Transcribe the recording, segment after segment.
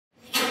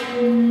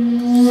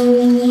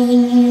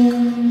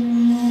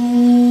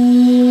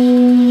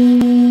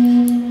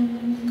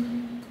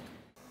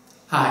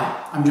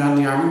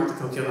Barney with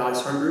the Coquille Valley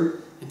Sword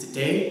Group, and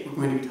today we're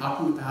going to be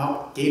talking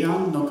about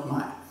Gedan no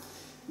kamae.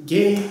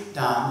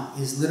 Gedan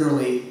is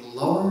literally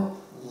lower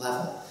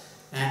level,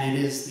 and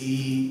it is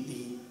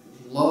the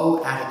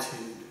low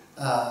attitude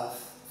of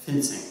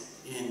fencing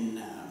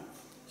in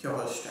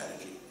Hyoho's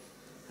strategy.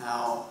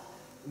 Now,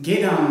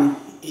 Gedan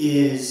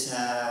is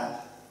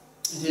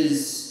it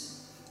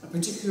is a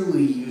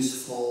particularly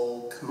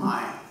useful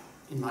kamae,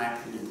 in my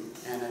opinion,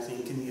 and I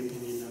think in the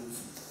opinion of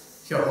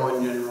Hyoho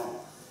in general.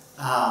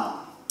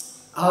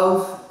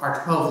 Of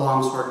our 12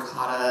 longsword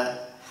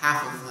kata,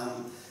 half of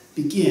them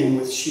begin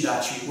with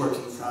shidachi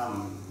working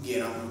from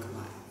Gedan no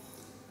kamae.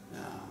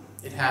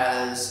 It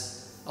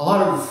has a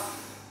lot of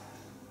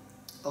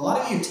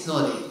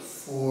utility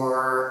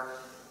for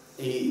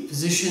a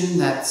position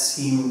that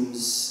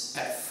seems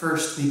at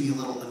first maybe a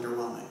little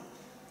underwhelming.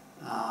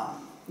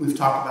 We've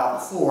talked about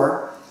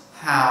before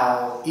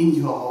how in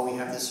Hyoho we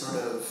have this sort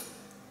of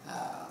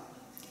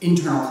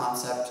internal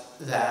concept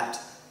that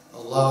a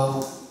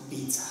low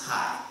beats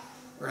high,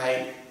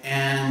 right?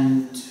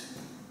 And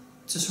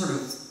to sort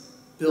of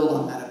build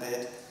on that a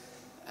bit,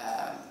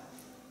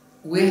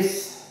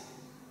 with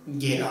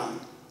Gedan,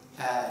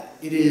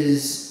 it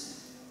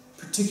is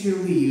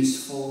particularly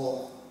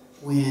useful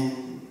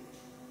when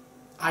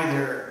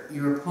either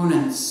your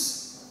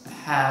opponents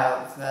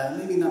have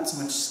maybe not so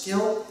much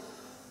skill,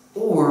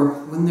 or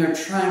when they're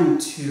trying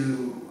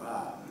to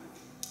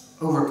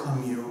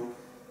overcome you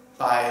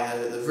by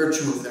the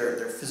virtue of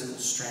their physical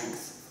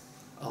strength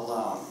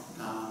alone.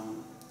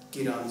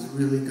 Gedan is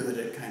really good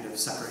at kind of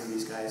suckering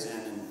these guys in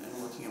and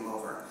working them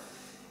over.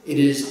 It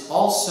is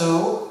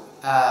also,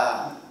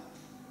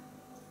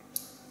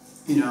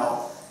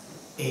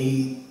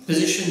 a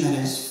position that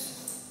is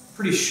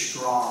pretty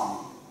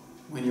strong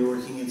when you're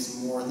working against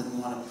more than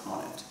one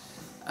opponent.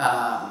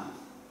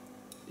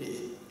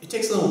 It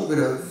takes a little bit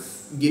of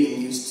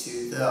getting used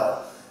to,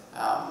 though.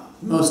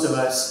 Most of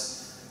us,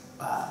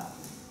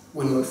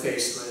 when we're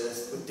faced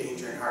with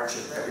danger and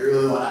hardship, right, we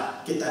really want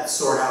to get that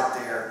sword out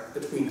there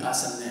between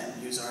us and them.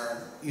 Use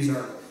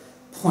our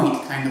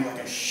point kind of like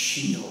a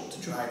shield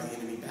to drive the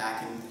enemy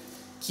back and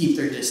keep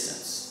their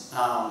distance.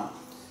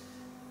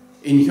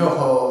 In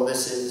Hyoho,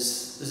 this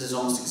is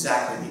almost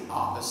exactly the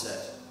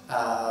opposite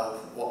of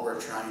what we're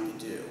trying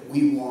to do.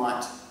 We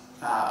want,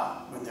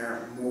 when there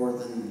are more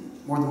than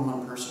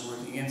one person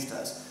working against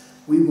us,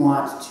 we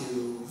want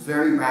to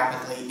very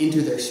rapidly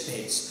enter their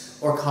space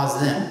or cause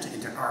them to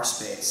enter our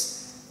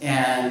space.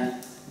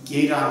 And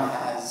Gedan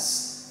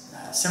has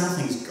several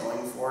things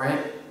going for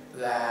it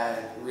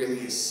that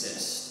really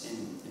assist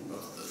in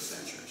both of those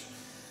ventures.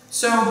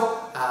 So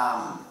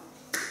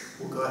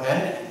we'll go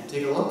ahead and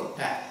take a look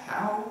at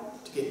how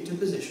to get into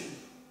position.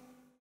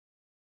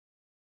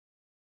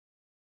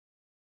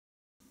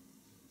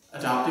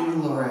 Adopting the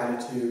lower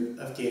attitude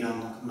of Gedan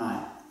no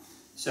kamae.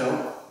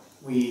 So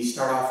we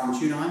start off from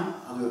Gedan.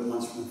 I'll do it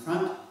once from the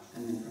front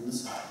and then from the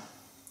side.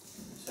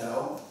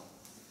 So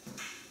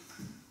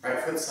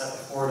right foot slightly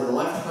forward to the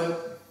left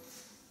foot,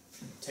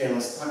 tail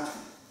is tucked,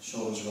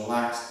 shoulders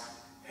relaxed,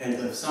 head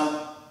lifts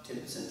up,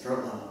 tip is at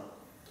throat level.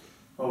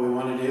 What we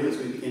want to do as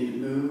we begin to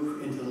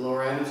move into the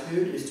lower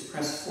attitude is to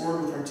press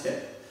forward with our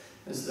tip,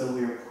 as though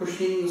we are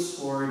pushing the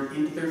sword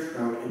into their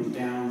throat and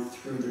down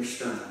through their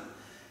sternum,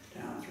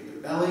 down through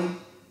their belly,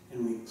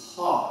 and we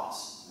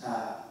pause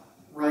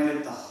right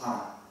at the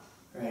hara.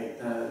 Right,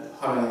 the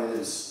hara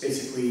is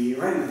basically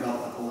right at the belt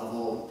buckle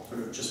level,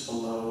 sort of just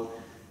below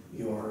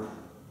your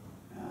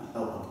belt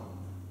buckle.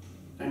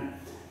 Okay?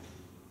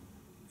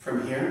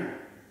 From here,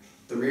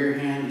 the rear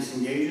hand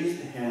disengages,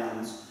 the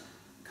hands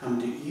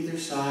come to either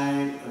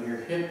side of your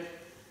hip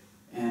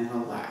and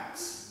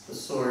relax. The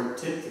sword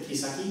tip, the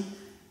kisaki,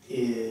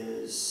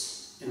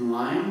 is in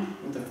line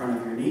with the front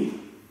of your knee.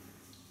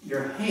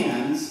 Your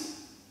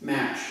hands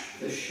match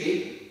the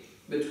shape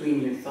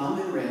between your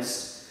thumb and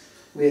wrist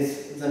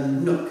with the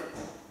nook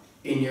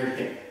in your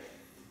hip.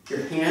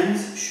 Your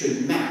hands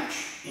should match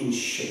in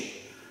shape.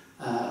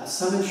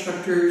 Some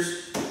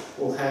instructors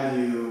will have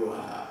you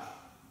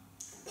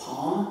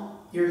palm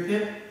your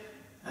hip,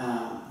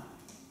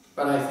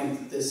 but I think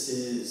that this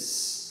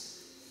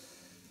is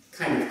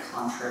kind of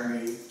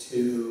contrary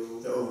to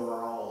the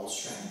overall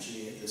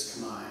strategy of this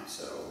kamae,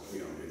 so we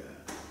don't do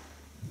that.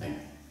 Okay?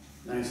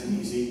 Nice and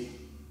easy,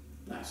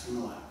 nice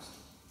and relaxed.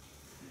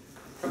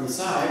 From the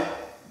side,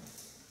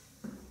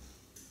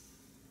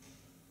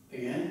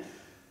 again,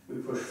 we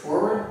push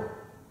forward,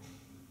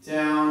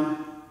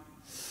 down,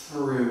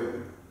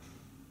 through.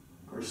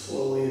 We're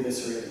slowly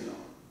eviscerating them,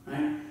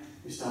 right?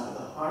 We stop at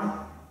the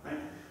hara, right?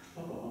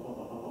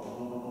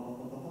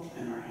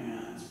 And our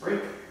hands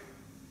break.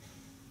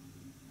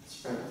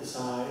 Spread to the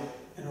side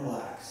and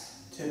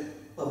relax. Tip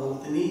level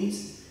with the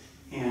knees,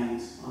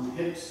 hands on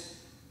the hips,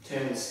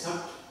 tail is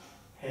tucked,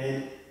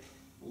 head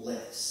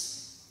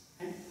lifts.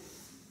 Okay?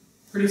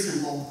 Pretty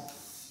simple,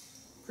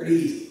 pretty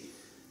easy.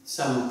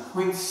 Some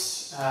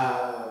points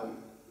of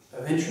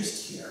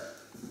interest here,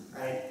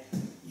 right?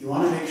 You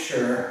want to make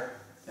sure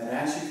that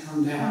as you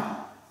come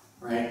down,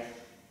 right,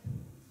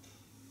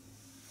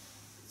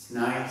 it's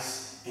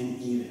nice and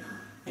even.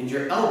 And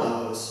your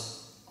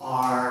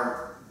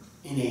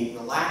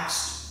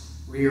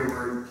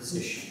rearward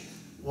position.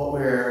 What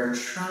we're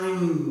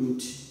trying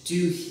to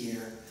do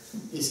here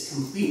is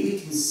completely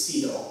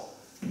conceal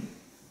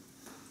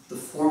the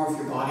form of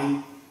your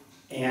body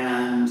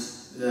and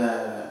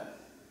the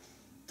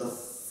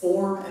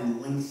form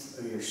and length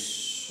of your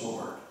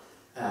sword.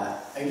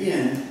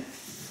 Again,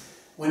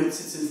 when it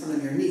sits in front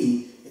of your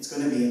knee, it's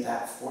going to be at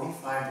that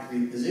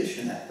 45-degree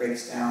position that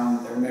breaks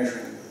down their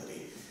measuring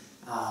ability.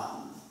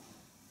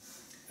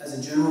 As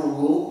a general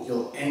rule,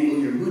 you'll angle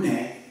your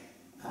mune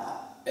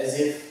as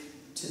if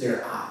to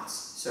their eyes.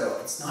 So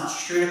it's not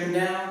straight up and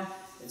down,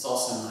 it's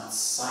also not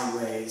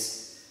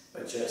sideways,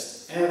 but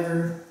just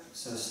ever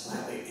so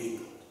slightly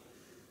angled,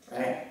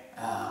 right?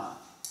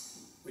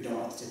 We don't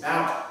want it to tip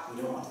out,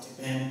 we don't want it to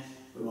tip in,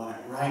 we want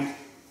it right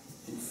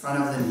in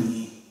front of the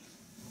knee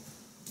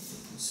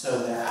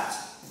so that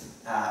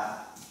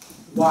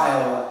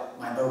while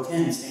my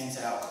boken stands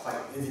out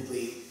quite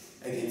vividly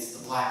against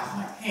the black of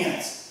my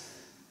pants,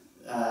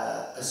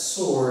 a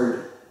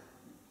sword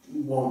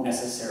won't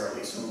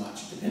necessarily so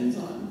much. It depends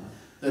on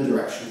the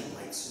direction of the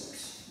light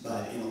source.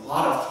 But in a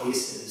lot of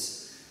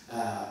cases,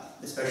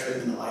 especially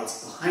when the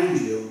light's behind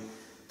you,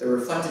 the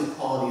reflective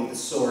quality of the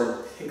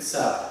sword picks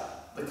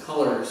up the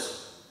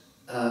colors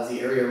of the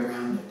area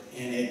around it,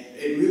 and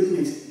it really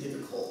makes it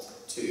difficult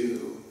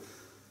to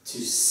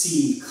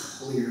see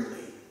clearly.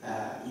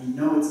 You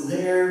know it's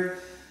there,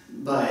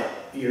 but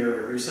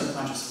your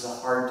subconscious has a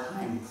hard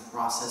time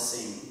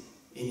processing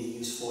any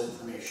useful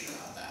information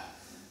about that.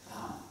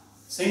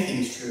 Same thing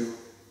is true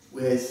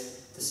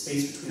with the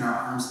space between our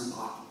arms and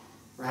body,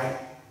 right?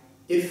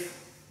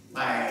 If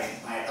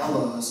my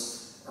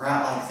elbows are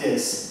out like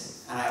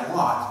this and I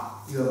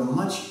walk, you have a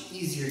much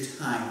easier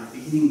time of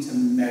beginning to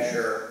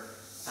measure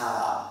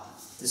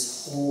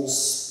this whole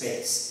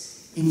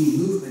space. Any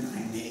movement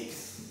I make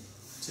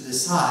to the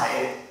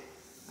side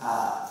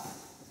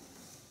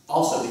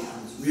also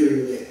becomes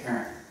really, really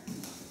apparent.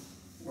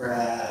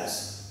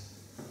 Whereas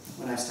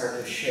when I start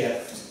to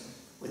shift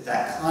with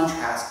that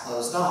contrast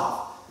closed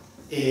off,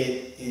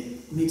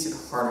 it makes it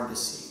harder to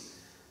see.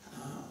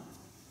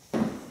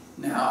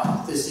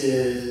 Now, this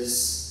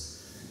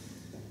is,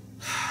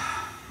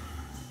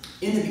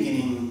 in the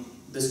beginning,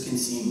 this can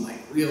seem like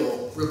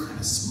real kind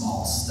of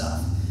small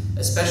stuff,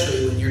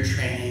 especially when you're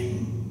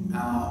training,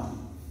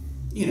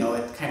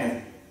 at kind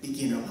of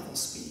beginner level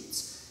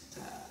speeds,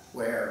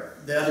 where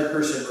the other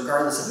person,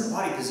 regardless of their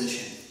body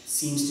position,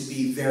 seems to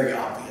be very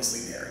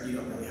obviously there. You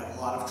don't really have a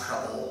lot of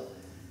trouble,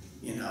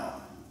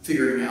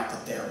 figuring out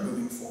that they're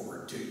moving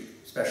forward to you,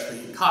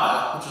 especially in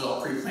kata, which is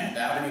all pre-planned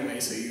out anyway,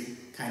 so you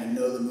kind of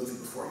know the movie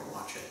before you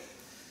watch it.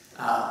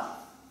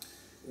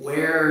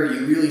 Where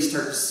you really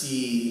start to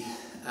see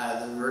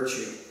the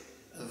virtue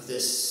of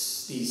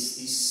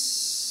these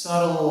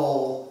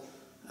subtle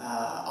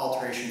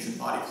alterations in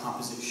body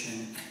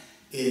composition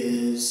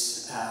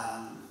is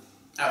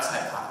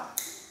outside kata.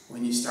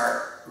 When you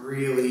start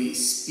really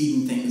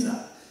speeding things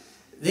up,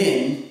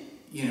 then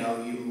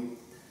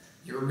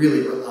you're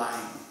really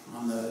relying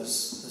on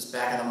those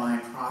back of the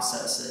mind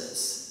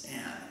processes,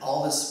 and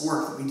all this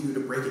work that we do to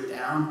break it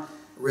down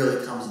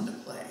really comes into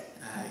play.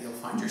 You'll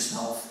find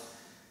yourself,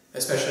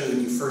 especially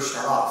when you first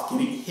start off,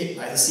 getting hit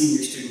by the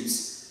senior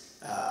students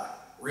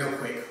real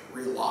quick,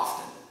 real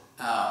often.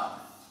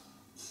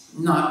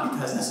 Not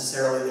because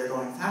necessarily they're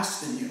going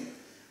faster than you,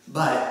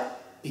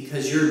 but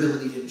because your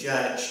ability to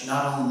judge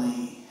not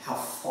only how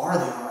far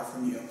they are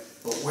from you,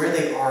 but where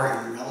they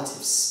are in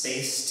relative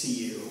space to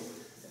you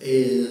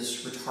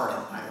is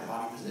retarded by their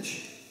body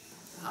position.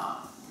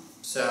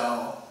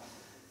 So,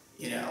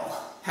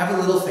 have a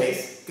little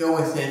faith, go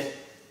with it,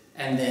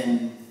 and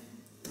then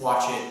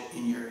watch it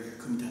in your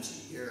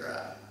kumitachi,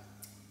 your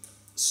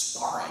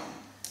sparring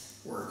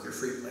work, your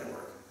free play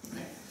work,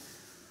 right?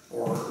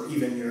 Or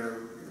even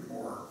your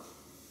more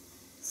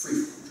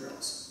free-form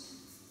drills.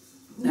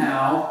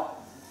 Now,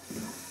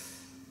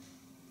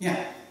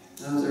 yeah,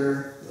 those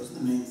are the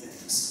main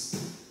things.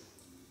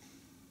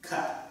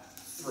 Cut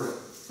through,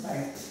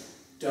 right?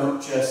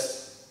 Don't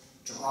just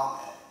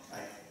drop it,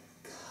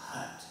 like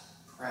cut,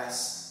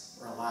 press,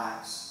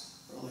 relax,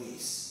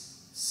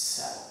 release,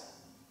 settle.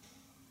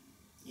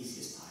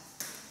 Easy as pie.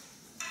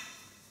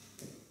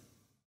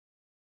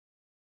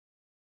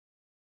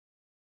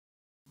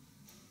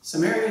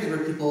 Some areas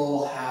where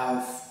people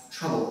have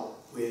trouble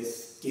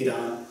with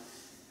Gedan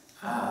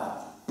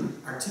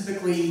are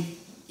typically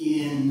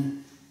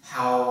in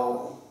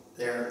how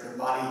their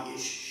body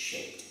is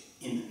shaped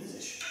in the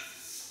position,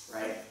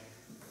 right?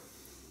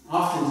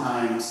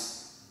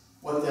 Oftentimes,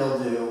 what they'll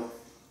do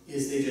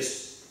is they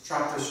just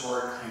drop their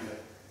sword kind of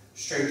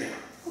straight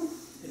down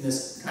in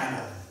this kind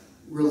of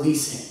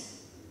releasing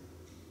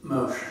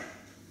motion.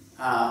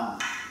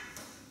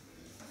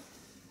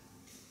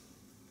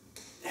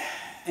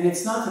 And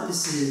it's not that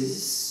this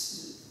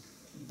is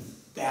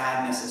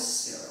bad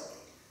necessarily,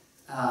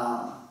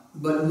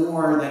 but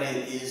more that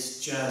it is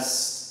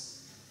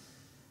just,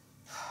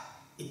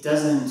 it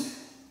doesn't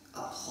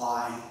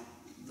apply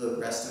the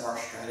rest of our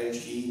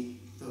strategy,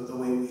 the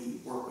way we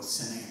work with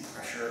sending and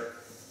pressure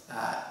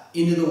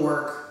into the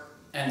work,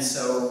 And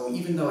so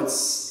even though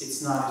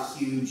it's not a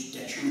huge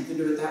detriment to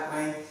do it that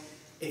way,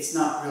 it's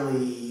not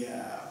really,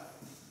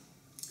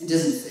 it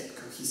doesn't fit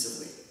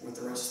cohesively with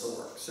the rest of the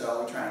work.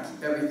 So we try and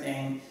keep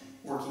everything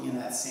working in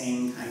that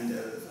same kind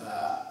of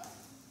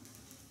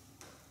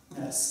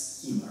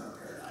schema or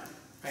paradigm,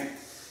 right?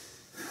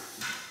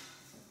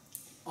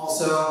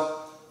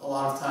 Also, a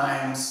lot of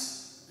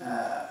times,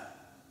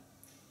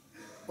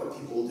 what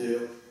people will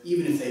do,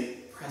 even if they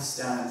press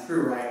down and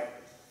through right,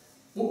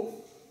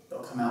 whoop, they'll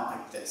come out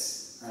like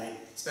this, right?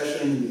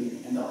 Especially in the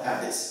beginning, and they'll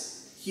have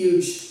this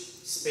huge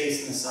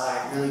space in the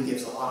side, really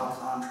gives a lot of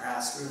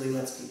contrast, really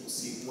lets people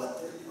see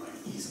what they're doing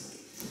easily.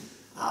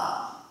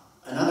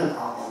 Another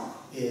problem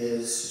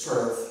is sort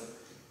of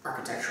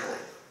architecturally.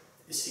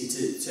 You see,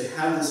 to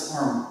have this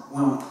arm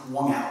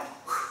wung out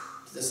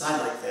to the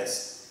side like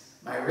this,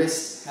 my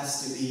wrist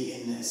has to be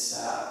in this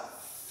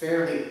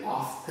fairly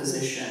off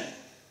position,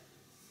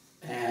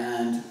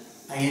 and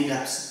I end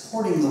up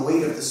supporting the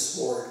weight of the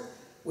sword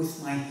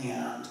with my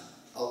hand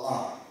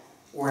alone.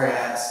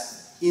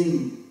 Whereas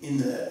in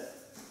the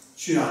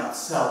Gedan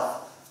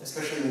itself,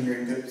 especially when you're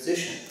in good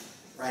position,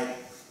 right,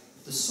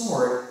 the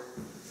sword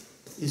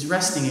is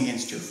resting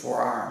against your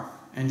forearm,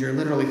 and you're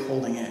literally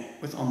holding it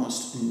with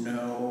almost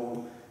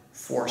no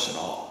force at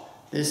all.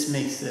 This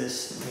makes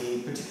this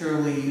a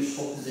particularly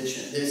useful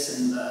position, this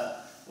and the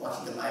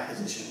kamae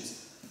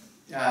positions,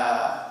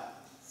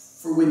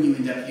 for when you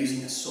end up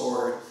using a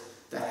sword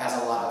that has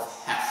a lot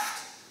of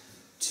heft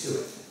to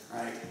it,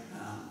 right?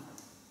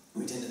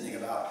 We tend to think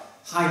about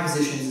high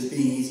positions as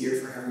being easier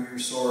for heavier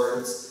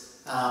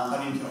swords,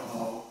 but you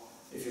know,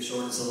 if your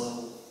sword is a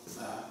little,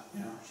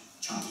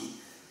 chunky,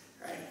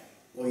 right?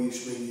 We'll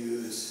usually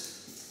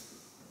use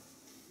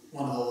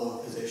one of the low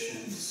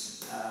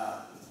positions,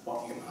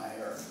 kamae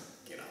or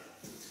Gedan.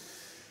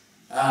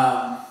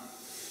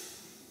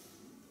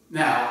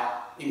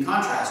 Now, in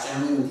contrast,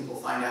 generally when people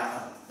find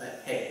out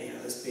that, hey,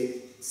 this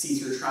big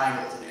see-through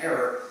triangle is an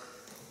error,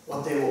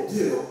 what they will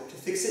do to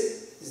fix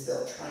it is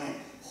they'll try and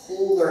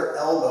pull their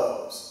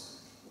elbows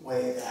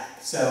way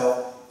back.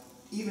 So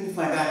even if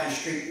my back is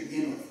straight to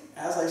begin with,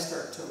 as I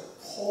start to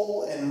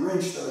pull and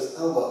wrench those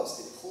elbows,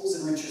 it pulls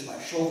and wrenches my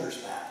shoulders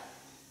back,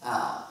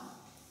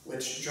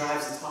 which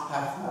drives the top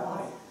half of my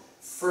body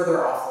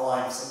further off the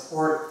line of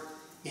support.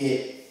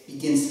 It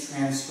begins to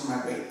transfer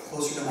my weight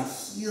closer to my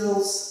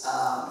heels.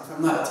 If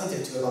I'm not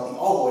attentive to it, I'll be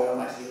all the way on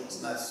my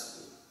heels, and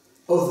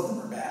both of them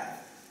are bad,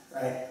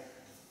 right?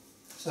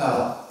 So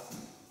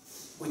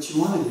what you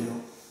want to do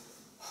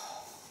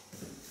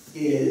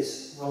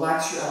is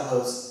relax your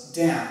elbows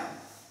down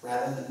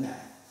rather than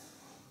back.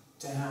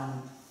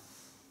 Down,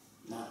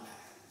 not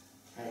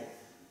back, right?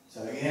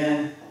 So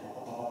again,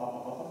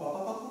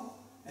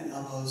 and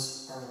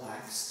elbows are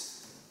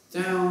relaxed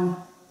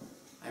down.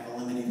 I've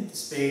eliminated the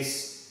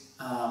space.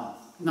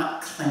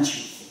 Not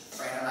clenching,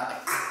 right? I'm not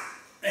like,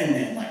 and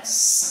then like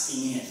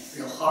sucking in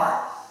real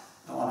hard.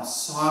 I want a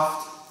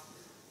soft,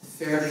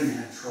 fairly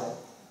natural,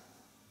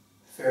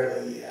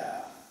 fairly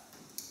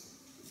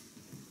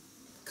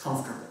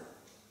comfortable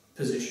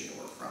position to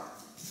work from.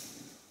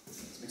 Does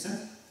that make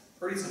sense?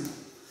 Pretty simple.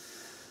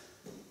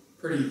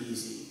 Pretty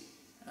easy.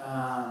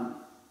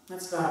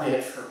 That's about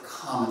it for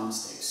common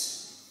mistakes.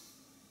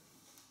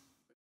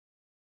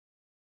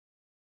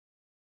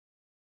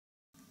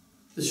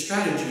 The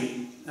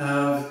strategy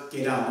of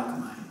Gedan no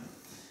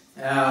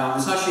kamae.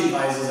 Musashi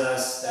advises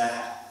us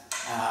that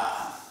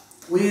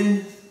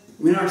when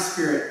our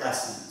spirit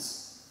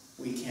lessens,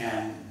 we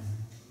can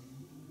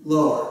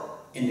lower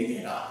into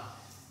Gedan.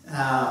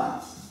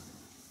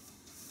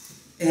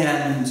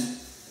 And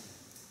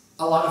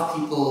a lot of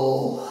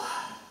people,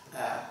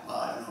 well,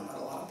 I don't know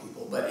about a lot of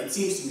people, but it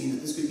seems to me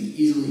that this could be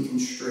easily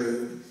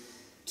construed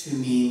to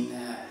mean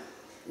that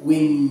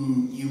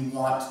when you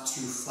want to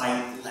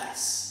fight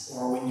less,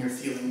 or when you're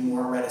feeling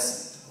more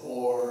reticent,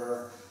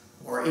 or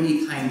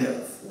any kind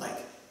of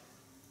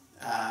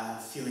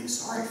feeling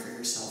sorry for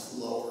yourself,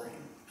 lowering.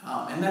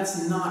 And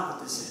that's not what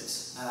this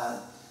is.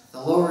 The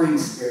lowering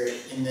spirit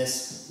in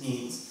this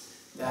means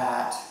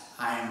that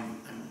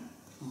I'm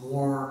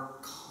more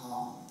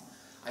calm.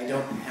 I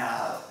don't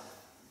have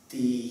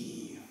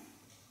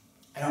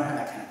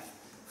that kind of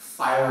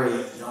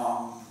fiery,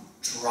 young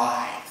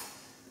drive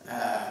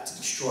to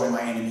destroy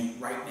my enemy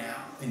right now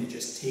and to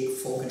just take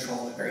full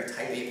control of a very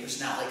type A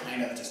personality,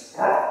 kind of just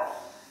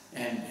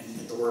and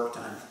get the work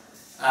done.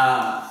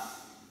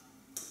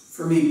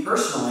 For me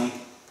personally,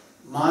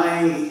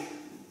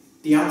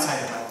 the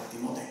outside of my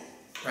ultimote,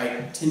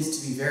 right, tends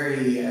to be very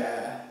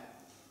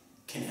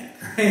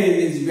kinetic, right? It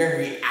is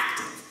very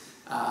active.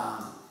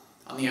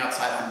 On the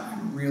outside,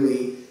 I'm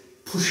really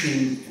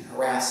pushing and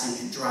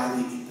harassing and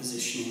driving and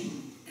positioning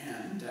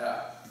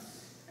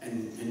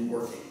and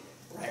working,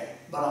 right?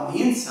 But on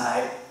the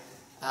inside,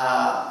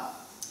 I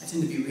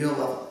tend to be real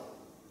level,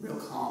 real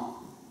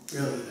calm,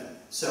 real even.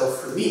 So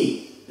for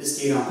me,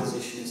 this Gedan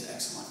position is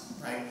excellent,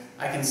 right?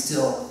 I can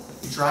still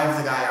drive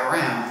the guy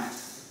around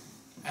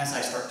as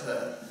I start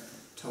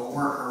to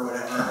work or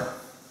whatever,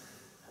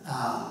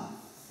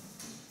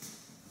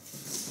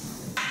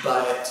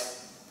 but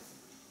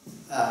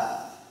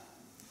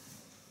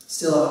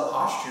still have a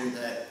posture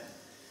that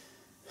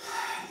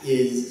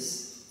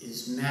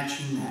is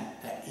matching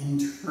that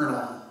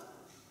internal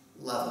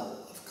level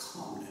of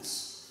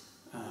calmness.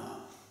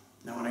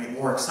 Now when I get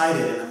more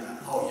excited and I'm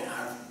like, oh yeah,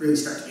 I really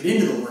start to get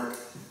into the work,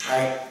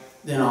 right?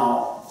 Then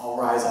I'll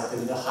rise up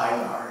into the high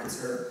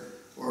guards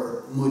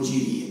or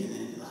mojiri and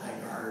then into the high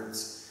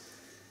guards.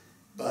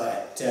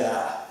 But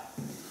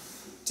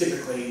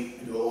typically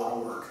I do a lot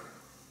of work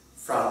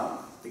from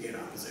the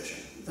Gedan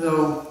position.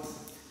 Though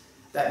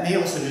that may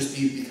also just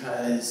be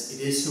because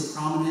it is so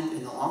prominent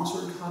in the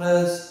longsword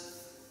katas.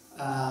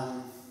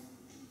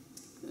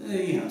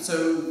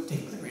 So take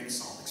it with a grain of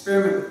salt.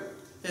 Experiment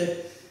with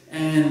it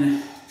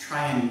and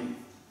try and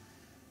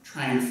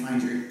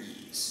find your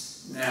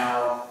ease.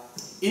 Now,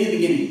 in the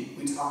beginning,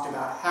 we talked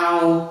about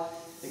how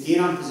the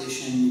Gedan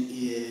position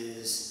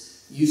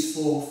is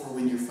useful for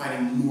when you're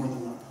fighting more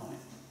than one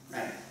opponent,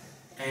 right?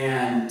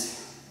 And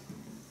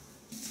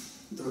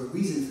the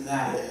reason for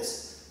that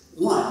is,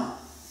 one,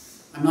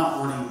 I'm not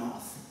warding them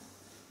off,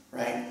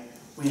 right?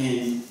 When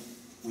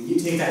you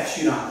take that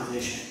shoot-on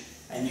position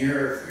and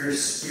you're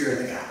spear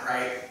the guy,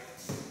 right?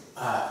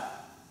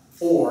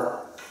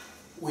 Or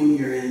when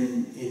you're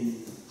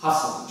in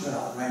hustle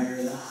drill, right? You're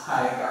in the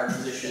high guard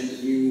position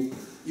and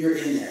you're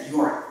in there.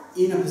 You are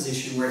in a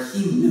position where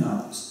he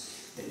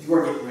knows that you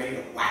are getting ready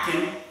to whack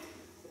him,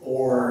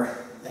 or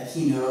that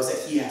he knows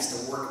that he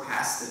has to work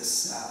past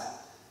this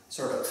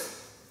sort of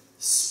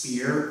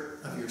spear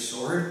of your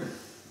sword.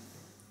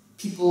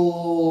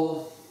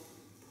 People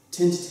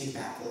tend to take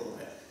back a little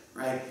bit,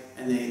 right?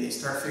 And they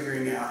start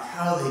figuring out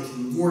how they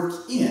can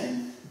work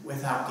in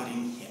without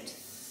getting hit.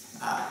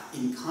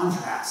 In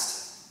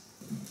contrast,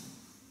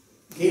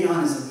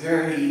 Gedan is a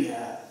very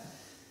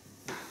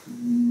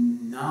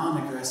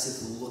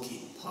non-aggressive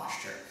looking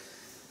posture.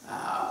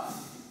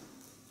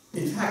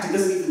 In fact, it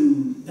doesn't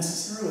even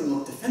necessarily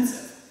look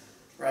defensive,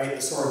 right?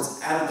 The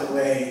sword's out of the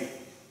way.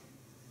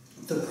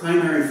 The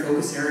primary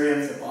focus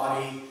area of the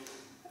body,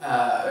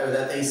 or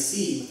that they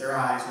see with their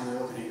eyes when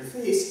they're looking at your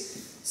face,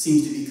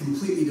 seems to be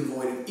completely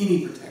devoid of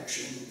any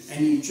protection,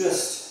 and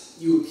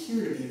you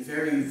appear to be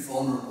very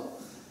vulnerable,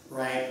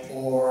 right?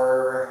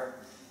 Or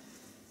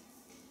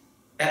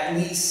at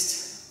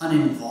least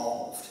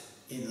uninvolved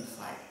in the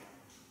fight,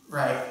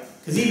 right?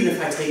 Because even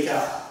if I take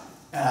up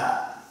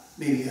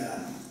maybe a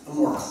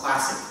more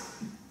classic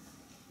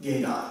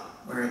Gedan,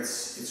 where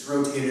it's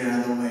rotated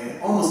out of the way,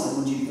 almost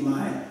like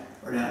kamae,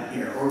 or down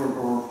here, or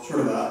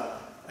sort of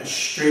a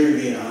straighter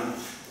Gedan,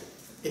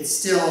 it's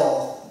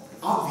still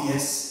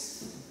obvious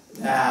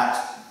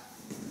that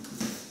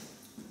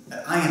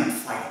I am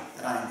fighting,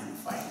 that I am in the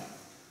fight.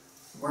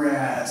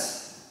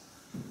 Whereas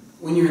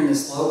when you're in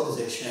this low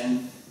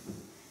position,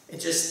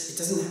 it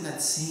doesn't have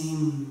that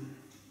same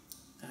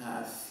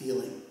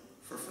feeling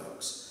for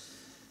folks.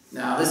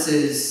 Now this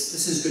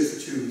is good for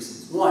two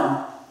reasons.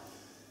 One,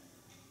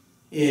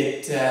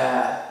 it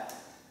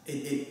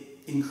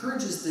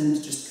encourages them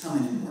to just come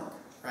in and work,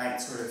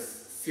 right? Sort of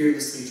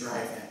fearlessly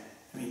drive in.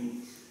 I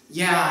mean,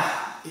 yeah,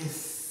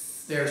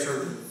 if they're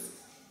sort of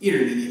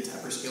intermediate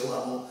type or skill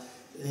level,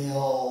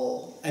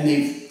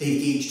 they've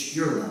gauged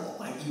your level,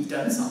 like you've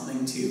done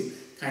something to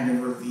kind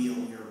of reveal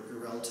your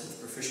relative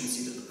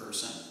proficiency to the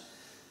person.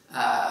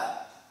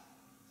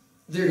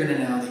 They're going to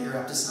know that you're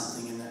up to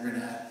something, and they're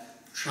going to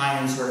try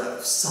and sort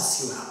of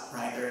suss you out,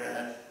 right? They're going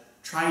to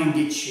try and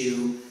get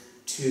you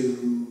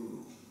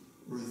to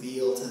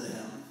reveal to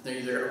them.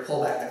 They're going to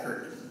pull back the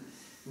curtain,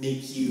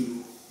 make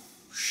you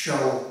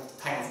show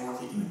the type of work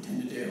that you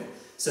intend to do,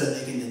 so that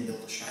they can then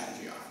build a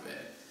strategy off of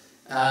it.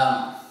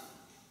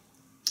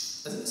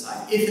 As an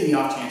aside, if in the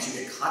off chance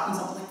you get caught in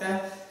something like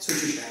that,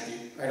 switch your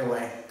strategy right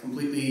away.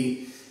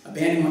 Completely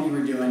abandon what you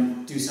were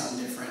doing, do something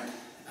different.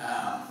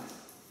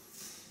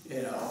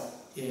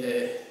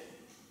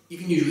 You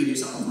can usually do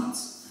something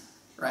once,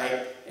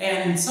 right?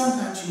 And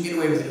sometimes you can get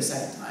away with it a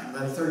second time,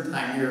 but a third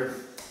time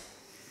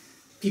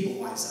people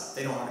wise up.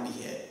 They don't want to be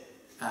hit.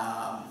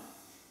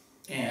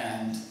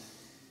 And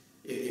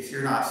if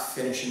you're not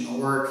finishing the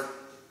work,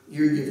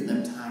 you're giving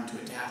them time to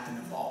adapt and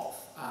evolve.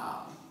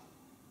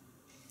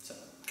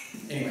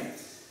 Anyway,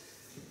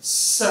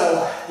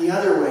 so the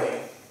other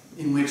way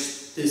in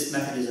which this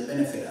method is a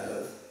benefit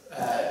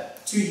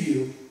to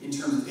you in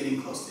terms of getting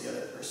close to the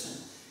other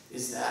person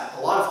is that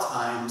a lot of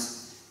times,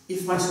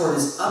 if my sword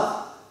is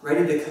up,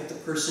 ready to cut the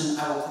person,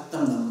 I will cut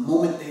them the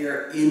moment they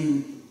are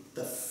in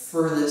the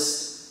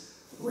furthest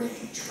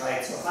range,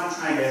 right? So if I'm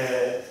trying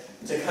to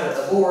cut at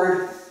the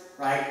board,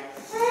 right,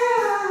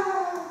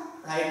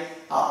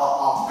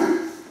 I'll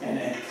and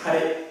then cut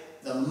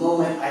it the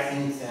moment I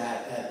think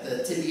that the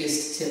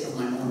tippiest tip of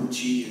my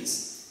mochi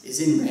is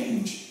in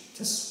range,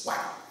 just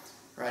whack,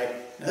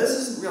 right? Now this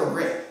isn't real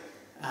great.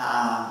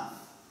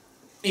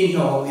 We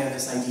have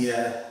this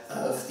idea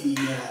of the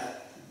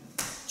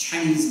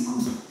Chinese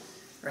monkey,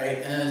 right?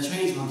 And the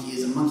Chinese monkey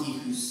is a monkey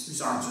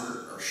whose arms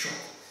are short,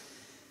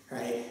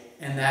 right?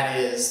 And that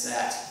is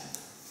that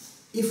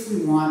if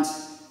we want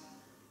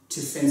to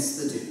fence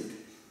the dude,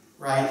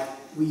 right,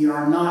 we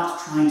are not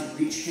trying to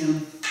reach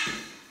him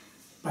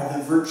by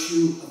the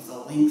virtue of the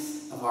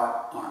length of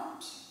our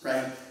arms,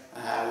 right?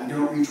 We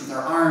don't reach with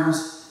our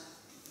arms,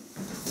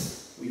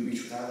 we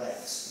reach with our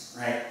legs,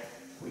 right?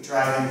 We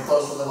drive in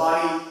close to the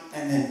body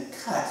and then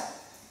cut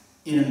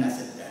in a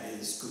method that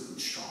is good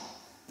and strong.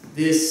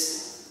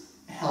 This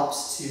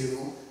helps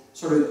to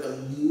sort of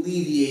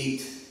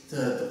alleviate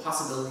the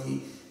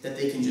possibility that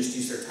they can just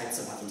use their tight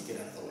sabaki to get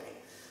out of the way.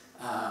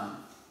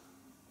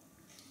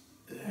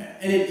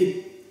 And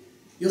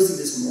you'll see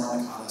this more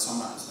in the kata, so I'm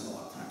not going to spend a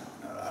lot of time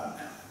talking about it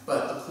now. But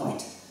the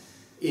point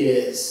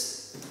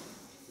is,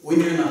 when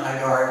you're in the high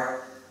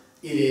guard,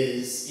 it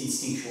is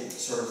instinctual to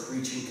sort of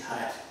reach and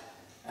cut.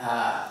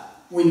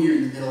 When you're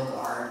in the middle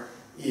guard,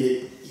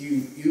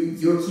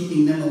 you're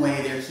keeping them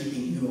away, they're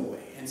keeping you away.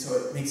 And so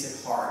it makes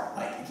it hard.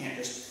 Like, you can't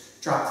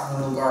just drop to the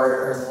middle guard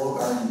or the low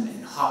guard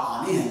and hop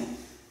on in,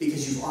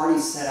 because you've already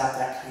set up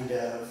that kind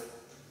of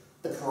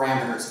the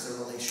parameters of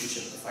the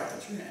relationship of the fight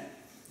that you're in.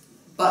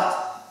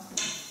 But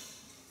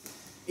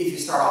if you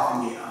start off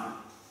in Gedan,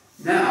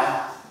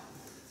 now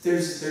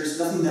there's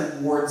nothing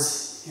that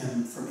wards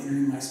him from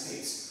entering my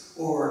space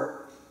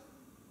or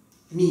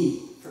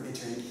me from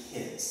entering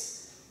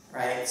his,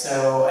 right?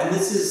 So, and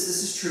this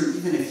is true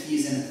even if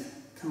he's in a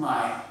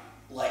kamae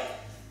like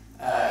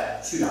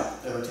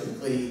shootout, though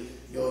typically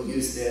you'll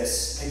use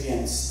this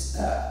against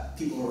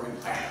people who are in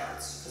high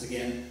guards, because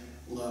again,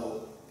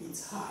 low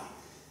beats high.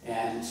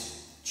 And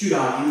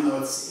Gedan, even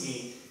though it's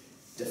a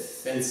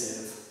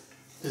defensive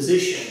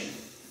position,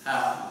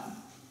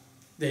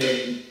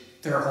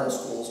 there are whole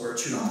schools where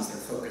Gedan is their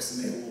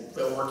focus, and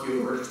they'll work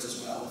you over just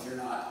as well if you're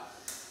not,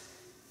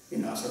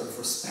 sort of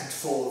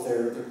respectful of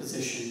their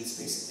position and the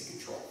space that they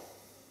control.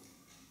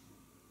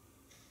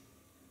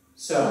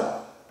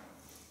 So,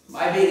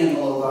 by being in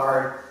the low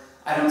guard,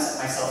 I don't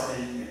set myself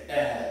in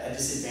a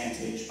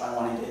disadvantage by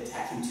wanting to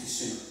attack him too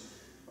soon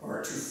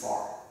or too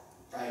far,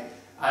 right?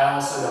 I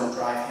also don't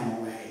drive him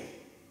away,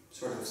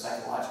 sort of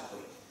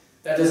psychologically.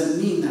 That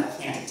doesn't mean that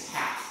I can't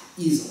attack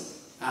easily.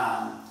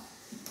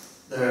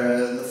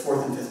 The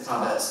fourth and fifth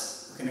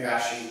katas,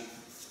 Okinagashi,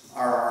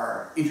 are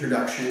our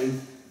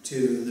introduction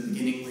to the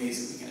beginning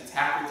ways that we can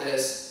attack with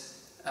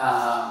this.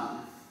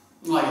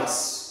 Well, I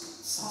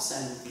guess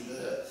Sasen would be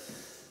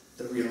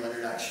the real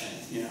introduction,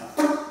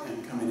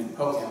 and come in and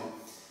poke him.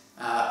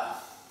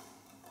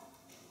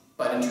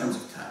 But in terms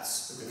of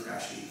cuts, the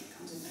Okinagashi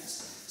comes in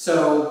next.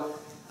 So,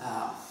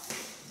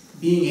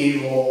 being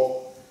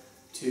able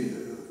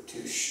to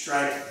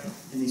strike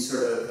in these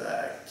sort of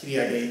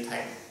kiriage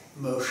type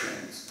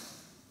motions,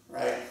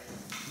 right,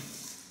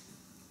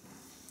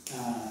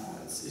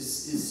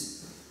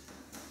 is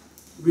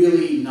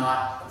really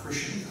not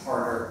appreciably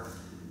harder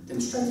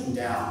than striking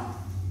down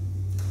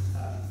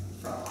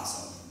front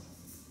lasso.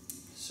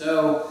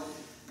 So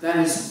that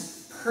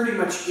is pretty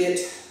much it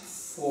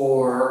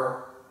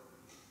for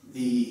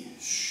the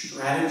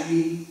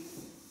strategy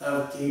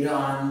of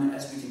Gedan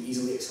as we can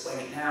easily explain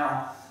it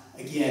now.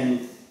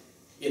 Again,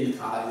 in the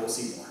kata you'll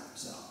see more,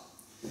 so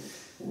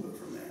we'll go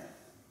from there.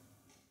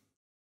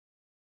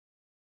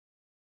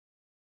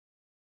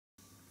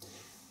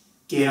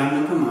 Gedan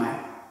no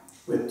kamae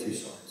with two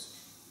swords.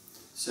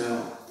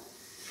 So,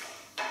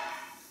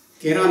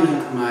 Gedan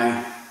no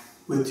kamae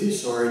with two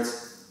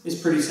swords is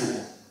pretty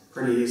simple,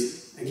 pretty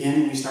easy.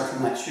 Again, we start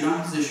from that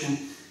shoot-on position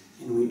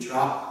and we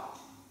drop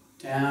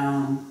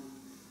down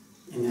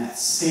in that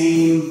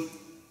same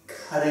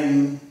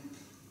cutting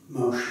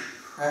motion,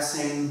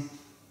 pressing,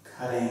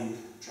 cutting,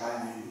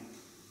 driving,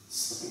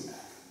 slipping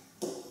back.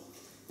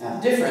 Now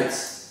the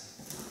difference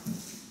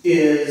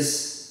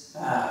is,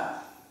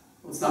 well,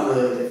 it's not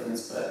really a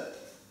difference,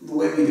 but the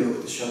way we do it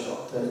with the short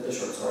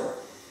sword,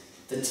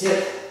 the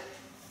tip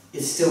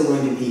is still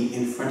going to be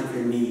in front of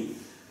your knee.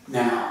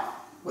 Now,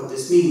 what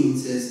this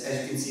means is,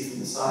 as you can see from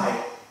the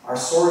side, our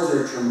swords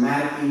are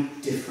dramatically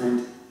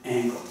different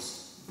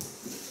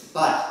angles.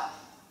 But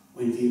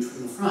when viewed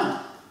from the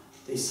front,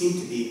 they seem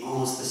to be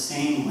almost the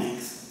same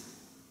length.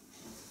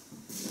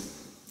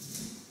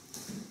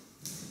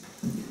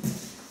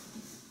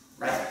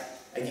 Right.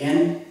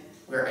 Again,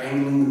 we're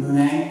angling the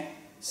kamae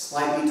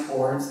slightly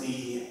towards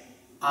the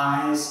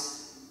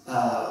eyes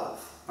of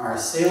our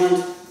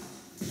assailant.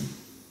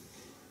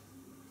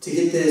 To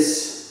get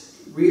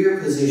this rear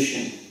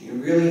position, you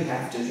really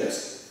have to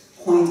just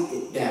point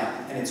it down,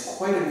 and it's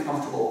quite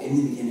uncomfortable in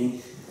the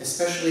beginning,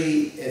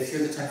 especially if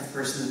you're the type of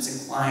person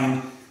that's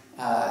inclined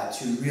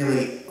to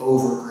really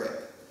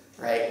overgrip,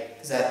 right?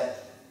 Because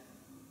that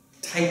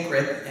tight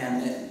grip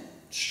and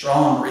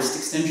strong wrist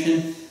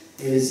extension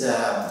is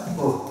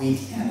both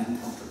weak and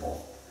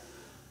uncomfortable.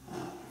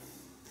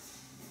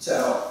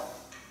 So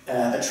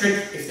the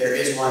trick, if there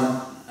is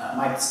one,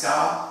 my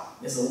ska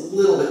is a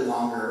little bit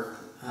longer,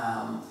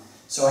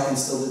 so I can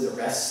still do the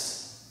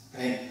rest,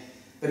 right?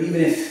 But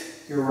even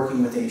if you're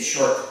working with a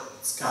short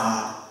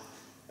ska,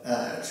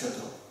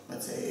 shoto,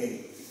 let's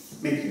say,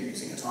 maybe you're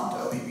using a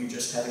tonto, maybe you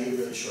just have a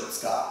really short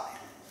ska,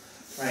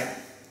 right?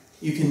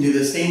 You can do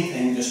the same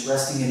thing, just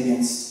resting it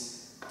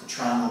against the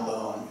triangle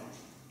bone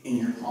in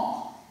your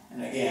palm.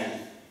 And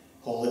again,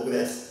 hold it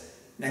with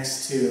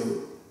next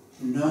to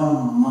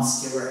no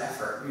muscular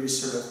effort. You're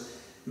just sort of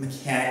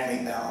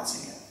mechanically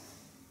balancing it.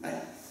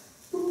 Right?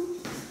 Boop.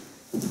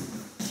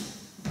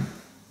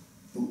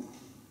 Boop.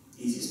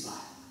 Easy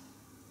spot.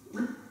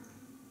 Okay.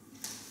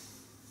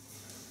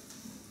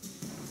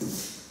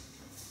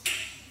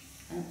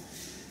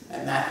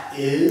 And that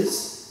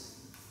is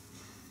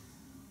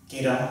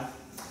Gedan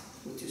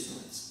with 2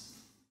 swords.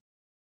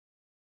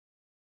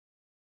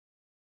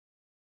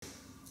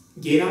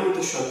 Gedan with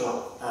the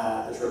shoto,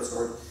 the short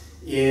sword,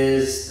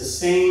 is the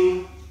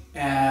same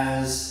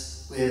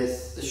as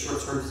with the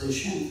short sword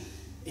position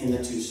in the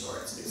 2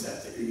 swords,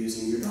 except that you're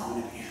using your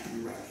dominant hand,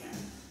 your right hand,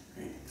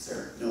 right? Because there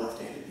are no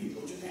left-handed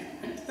people in Japan,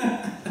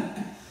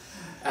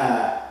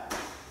 right?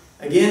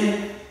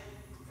 Again,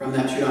 from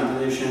that Gedan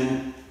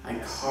position, I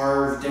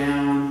carve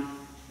down,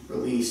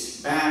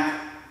 release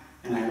back,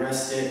 and I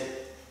rest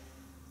it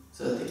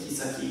so that the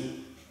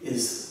kisaki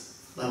is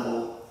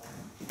level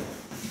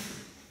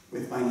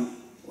with my knee,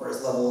 or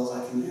as level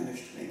as I can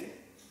manage to make it.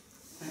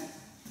 Okay.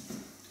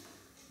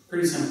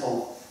 Pretty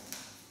simple,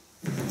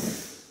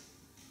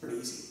 pretty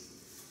easy.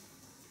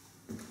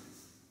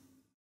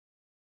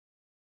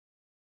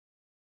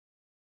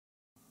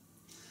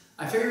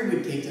 I figured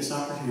we'd take this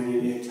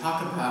opportunity to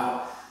talk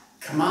about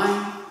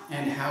kamae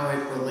and how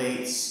it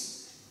relates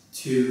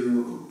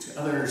to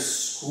other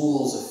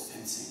schools of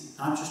fencing,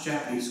 not just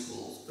Japanese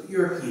schools, but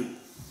European.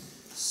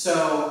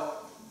 So,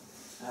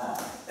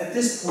 at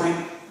this point,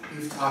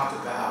 we've talked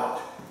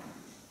about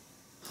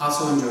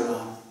Hasso and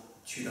Jodan,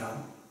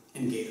 Chudan,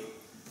 and Gedo,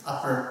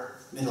 upper,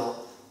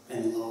 middle,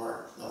 and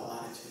lower level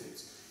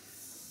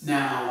attitudes.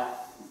 Now,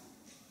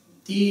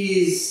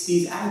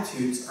 these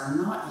attitudes are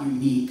not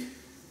unique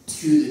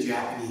to the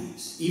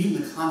Japanese.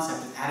 Even the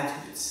concept of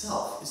attitude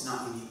itself is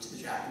not unique to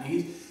the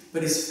Japanese,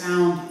 but is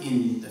found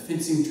in the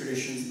fencing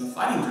traditions and the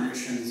fighting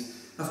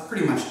traditions of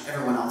pretty much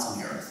everyone else on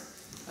the earth.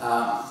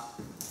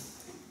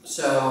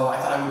 So I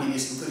thought I would give you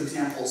some good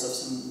examples of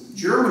some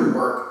German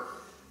work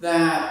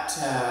that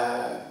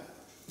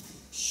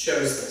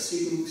shows this. So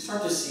you can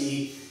start to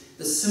see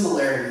the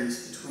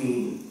similarities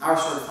between our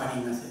sword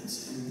fighting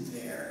methods and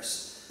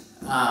theirs.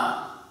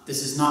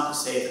 This is not to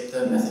say that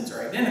the methods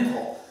are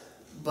identical,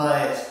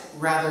 but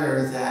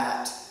rather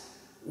that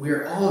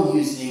we're all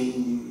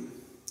using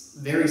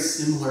very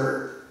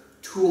similar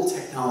tool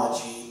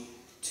technology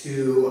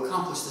to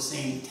accomplish the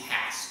same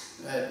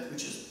task,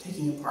 which is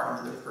taking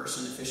apart another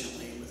person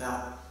efficiently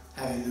without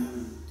having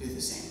them do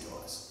the same to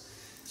us.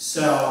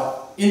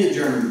 So, in the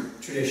German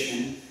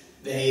tradition,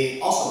 they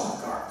also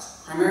have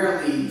guards,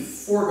 primarily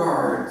 4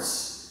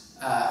 guards.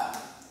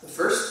 The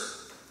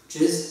first, which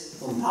is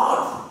Von Tag.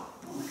 Oh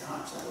my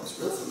gosh, that looks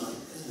real familiar,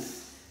 isn't it?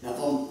 Now,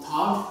 Von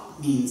Tag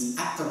means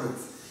at the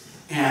roof,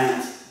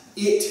 and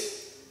it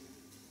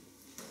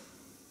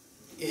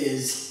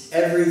is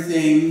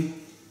everything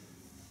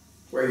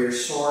where your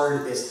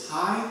sword is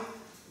high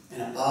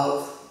and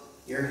above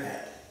your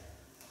head,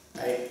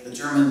 right? The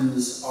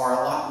Germans are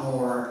a lot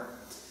more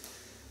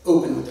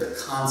open with their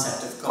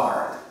concept of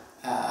guard,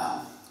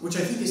 which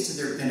I think is to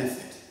their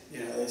benefit.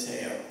 You know, they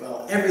say, oh,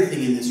 well,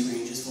 everything in this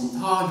range is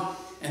Von Tag,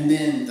 and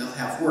then they'll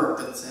have work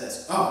that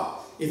says, oh,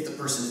 if the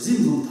person is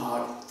in Von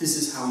Tag, this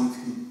is how you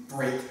can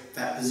break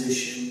that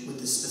position with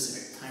this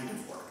specific kind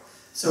of work.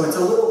 So it's a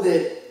little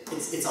bit,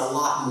 it's a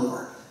lot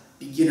more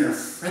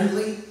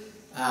beginner-friendly,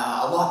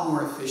 a lot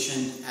more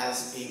efficient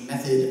as a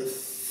method of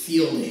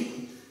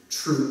fielding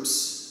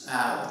troops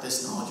with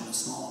this knowledge in a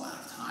small amount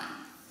of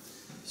time.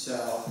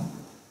 So,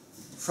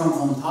 from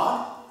Von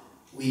Tag,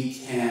 we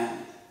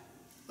can,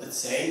 let's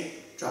say,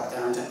 drop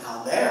down to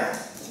Albert.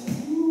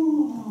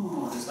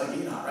 Ooh, just like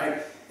Gedan,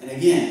 right? And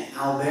again,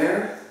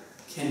 Albert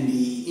can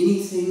be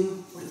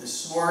anything where the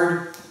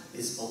sword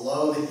is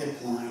below the hip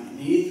line. In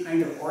any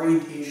kind of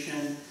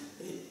orientation,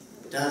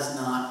 it does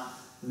not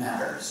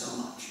matter so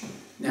much.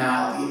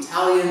 Now, the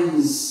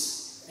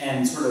Italians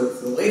and sort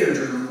of the later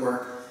German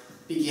work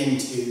begin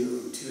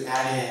to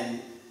add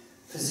in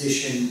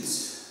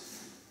positions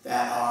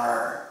that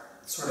are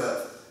sort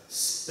of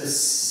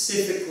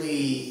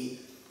specifically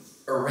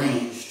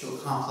arranged to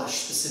accomplish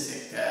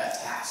specific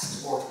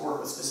tasks or to work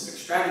with specific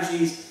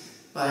strategies,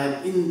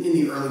 but in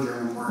the early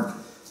German work,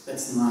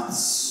 that's not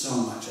so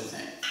much a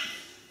thing.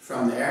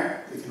 From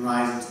there, we can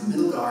rise into the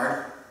middle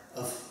guard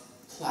of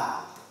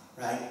plow,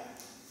 right?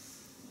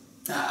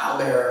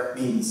 Albert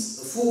means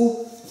the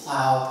fool,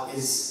 plow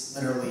is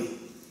literally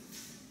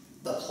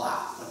the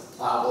plow, like the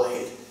plow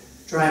blade,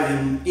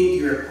 driving into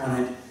your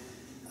opponent,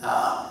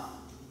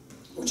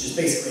 which is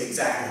basically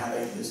exactly how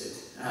they use it.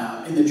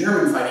 In the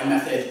German fighting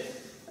method,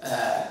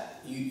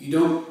 you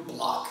don't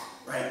block,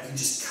 right? You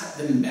just cut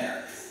them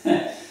better.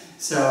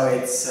 So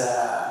it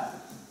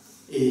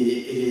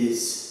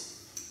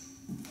is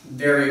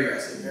very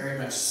aggressive, very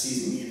much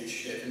seizing the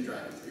initiative and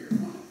driving through your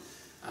opponent.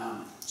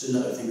 It's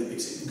another thing that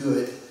makes it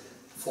good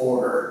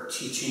for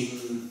teaching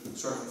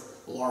sort of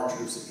large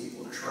groups of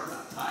people in a short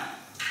amount of time.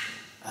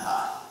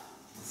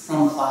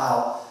 From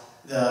plow,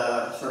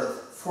 the sort of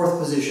 4th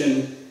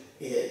position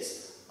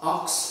is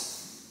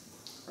ox,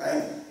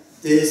 right?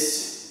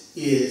 This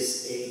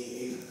is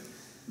a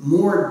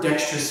more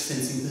dexterous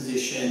fencing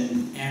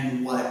position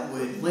and what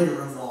would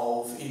later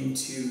evolve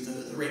into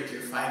the rapier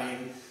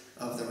fighting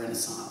of the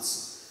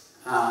Renaissance.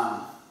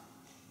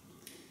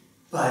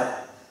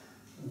 But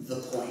the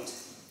point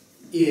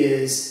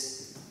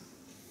is,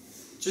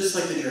 just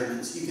like the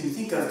Germans, you can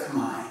think of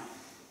kamae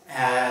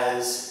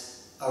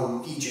as a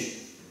region,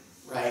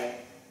 right?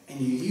 And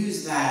you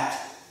use that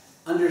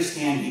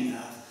understanding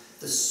of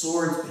the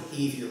sword's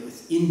behavior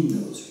within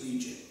those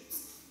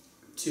regions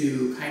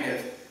to kind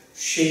of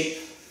shape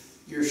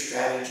your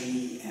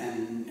strategy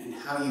and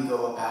how you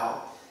go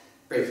about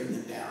breaking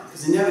them down.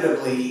 Because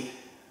inevitably,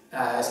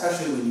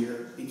 especially when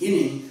you're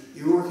beginning,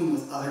 you're working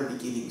with other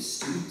beginning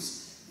students.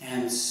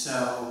 And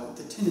so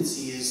the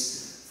tendency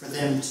is for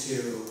them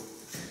to,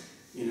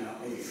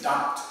 maybe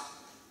adopt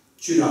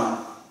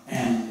Gedan,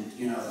 and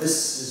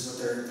this is what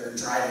they're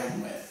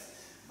driving with.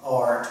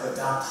 Or to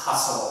adopt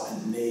hustle,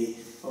 and I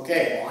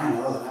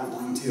know that I'm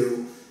going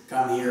to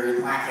come here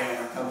and whack it,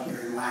 or come here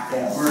and whack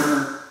it,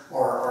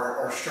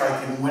 or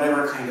strike in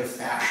whatever kind of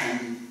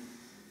fashion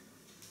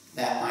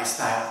that my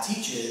style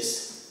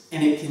teaches,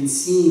 and it can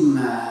seem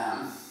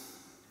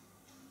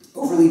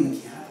overly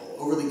mechanical,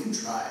 overly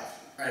contrived,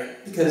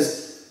 right?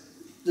 Because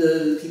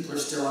the people are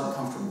still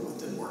uncomfortable with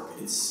the work.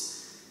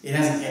 It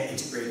hasn't yet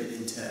integrated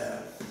into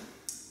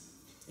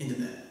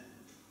them,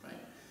 right?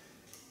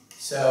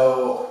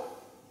 So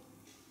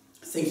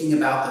thinking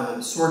about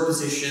the sword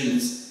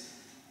positions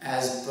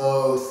as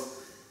both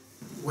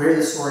where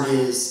the sword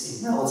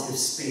is in relative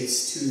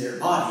space to their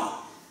body,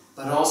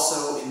 but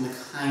also in the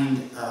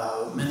kind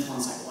of mental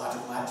and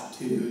psychological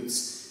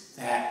attitudes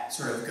that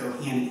sort of go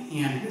hand in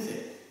hand with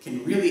it,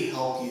 can really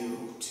help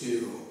you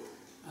to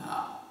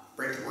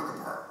break the work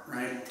apart,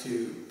 right?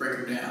 To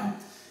break them down.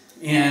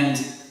 And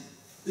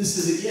this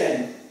is,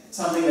 again,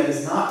 something that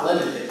is not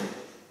limited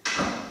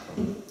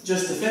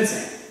just to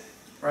fencing,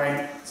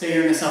 right? Say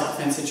you're in a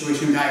self-defense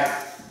situation,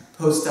 guy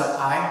posts up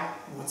high,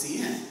 what's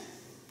he in,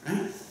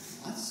 right?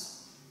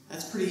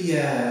 That's pretty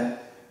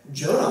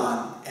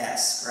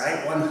Gedan-esque,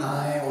 right? One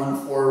high,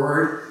 one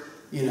forward,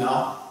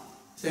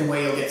 Same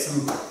way you'll get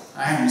some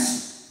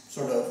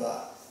sort of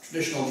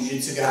traditional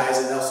jiu-jitsu guys,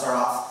 and they'll start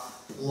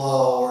off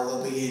low, or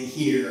they'll be in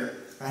here,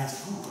 right?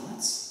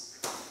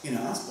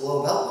 That's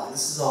below belt line.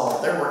 This is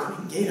all, they're working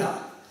in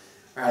Gedan,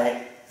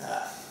 right?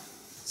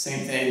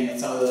 Same thing with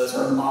some of those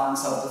sort of modern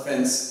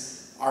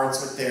self-defense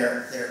arts with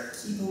their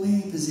keep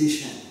away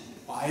position.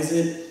 Why is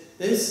it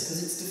this?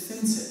 Because it's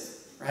defensive,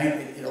 right?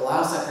 It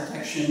allows that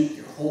protection.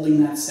 You're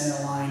holding that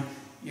center line.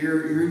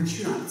 You're in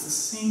Gedan. It's the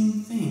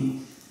same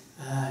thing.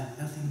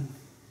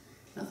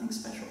 Nothing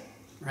special,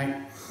 right?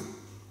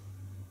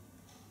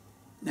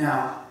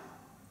 Now,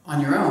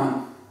 on your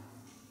own,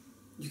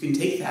 you can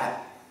take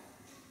that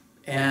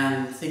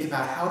and think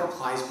about how it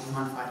applies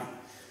beyond fighting,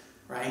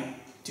 right?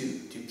 Do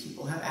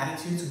people have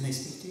attitudes when they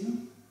speak to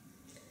you?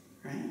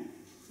 Right?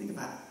 Think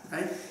about it,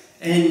 right?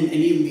 And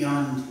even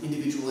beyond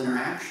individual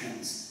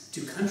interactions,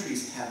 do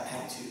countries have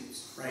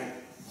attitudes, right?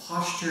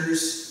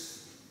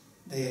 Postures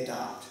they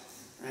adopt,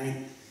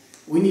 right?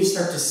 When you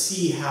start to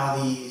see how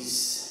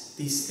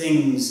these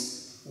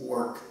things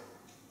work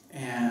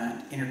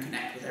and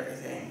interconnect with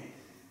everything,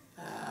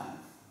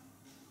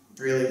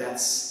 really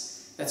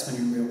that's when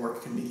your real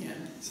work can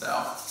begin. So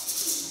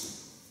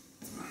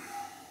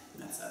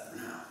that's that for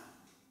now.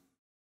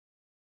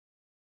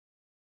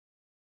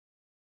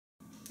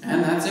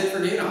 And that's it for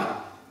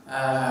Gedan.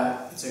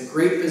 It's a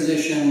great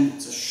position.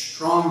 It's a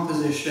strong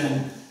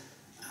position.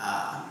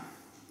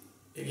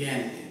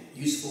 Again,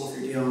 useful if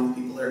you're dealing with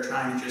people that are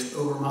trying to just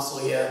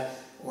over-muscle you,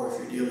 or if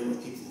you're dealing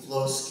with people with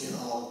low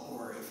skill,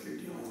 or if you're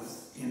dealing with,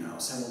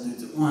 several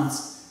dudes at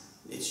once.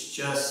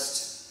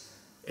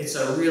 It's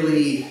a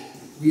really,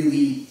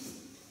 really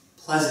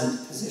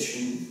pleasant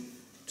position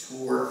to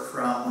work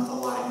from with a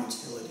lot of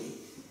utility.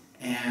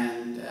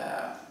 And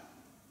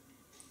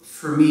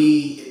for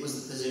me, it was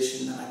the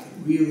position that I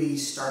could really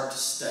start to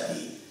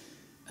study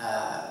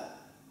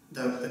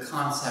the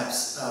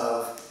concepts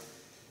of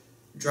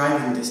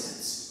driving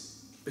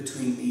distance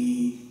between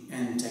me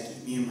and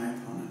Techie, me and my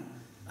opponent.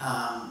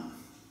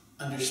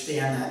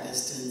 Understand that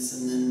distance,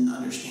 and then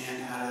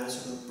understand how to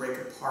sort of break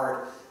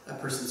apart a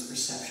person's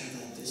perception of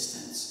that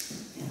distance.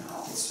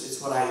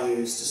 It's what I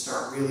use to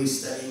start really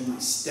studying my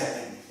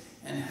stepping,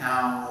 and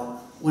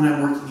how, when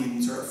I'm working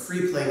in sort of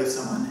free play with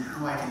someone,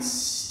 how I can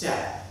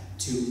step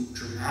to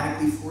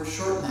dramatically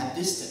foreshorten that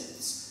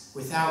distance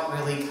without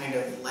really kind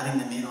of letting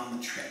them in on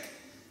the trick.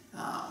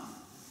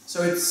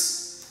 So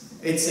it's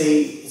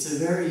a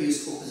very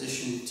useful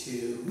position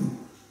to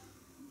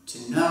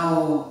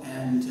know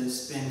and to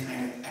spend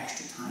kind of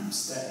extra time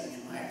studying,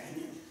 in my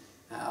opinion.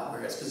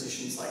 Whereas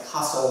positions like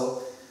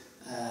Hasso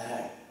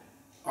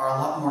are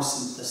a lot more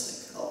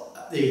simplistic.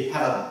 They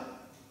have a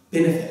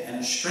benefit and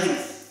a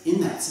strength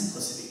in that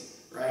simplicity,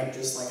 right?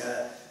 Just like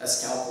a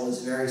scalpel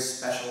is very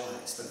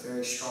specialized, but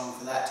very strong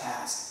for that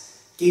task.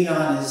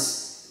 Gedan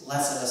is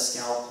less of a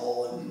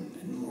scalpel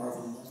and more of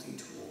a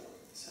multi-tool.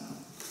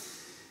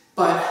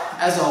 But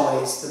as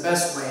always, the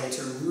best way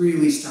to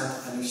really start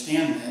to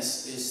understand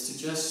this is to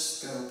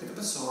just go pick up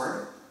a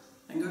sword,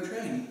 and go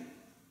train.